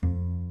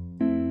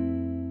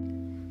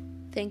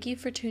Thank you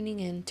for tuning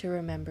in to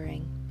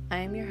Remembering. I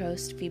am your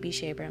host, Phoebe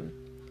Shabram.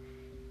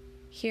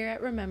 Here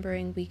at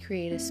Remembering, we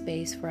create a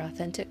space for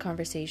authentic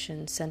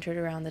conversations centered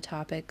around the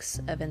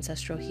topics of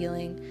ancestral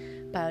healing,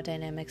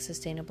 biodynamic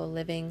sustainable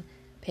living,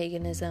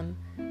 paganism,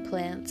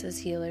 plants as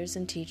healers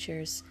and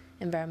teachers,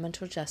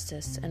 environmental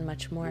justice, and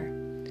much more.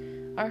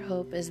 Our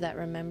hope is that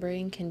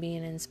Remembering can be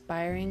an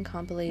inspiring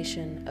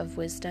compilation of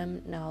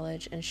wisdom,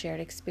 knowledge, and shared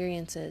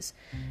experiences,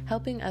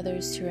 helping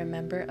others to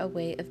remember a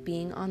way of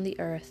being on the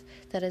earth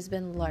that has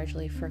been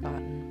largely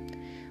forgotten.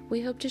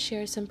 We hope to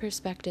share some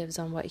perspectives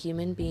on what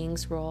human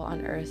beings' role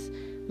on earth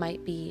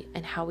might be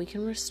and how we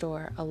can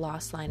restore a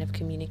lost line of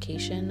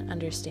communication,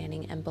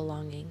 understanding, and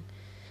belonging.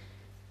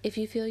 If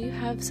you feel you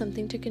have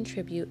something to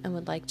contribute and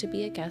would like to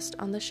be a guest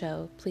on the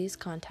show, please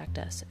contact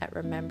us at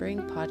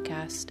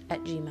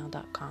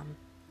rememberingpodcast@gmail.com.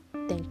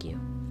 Thank you.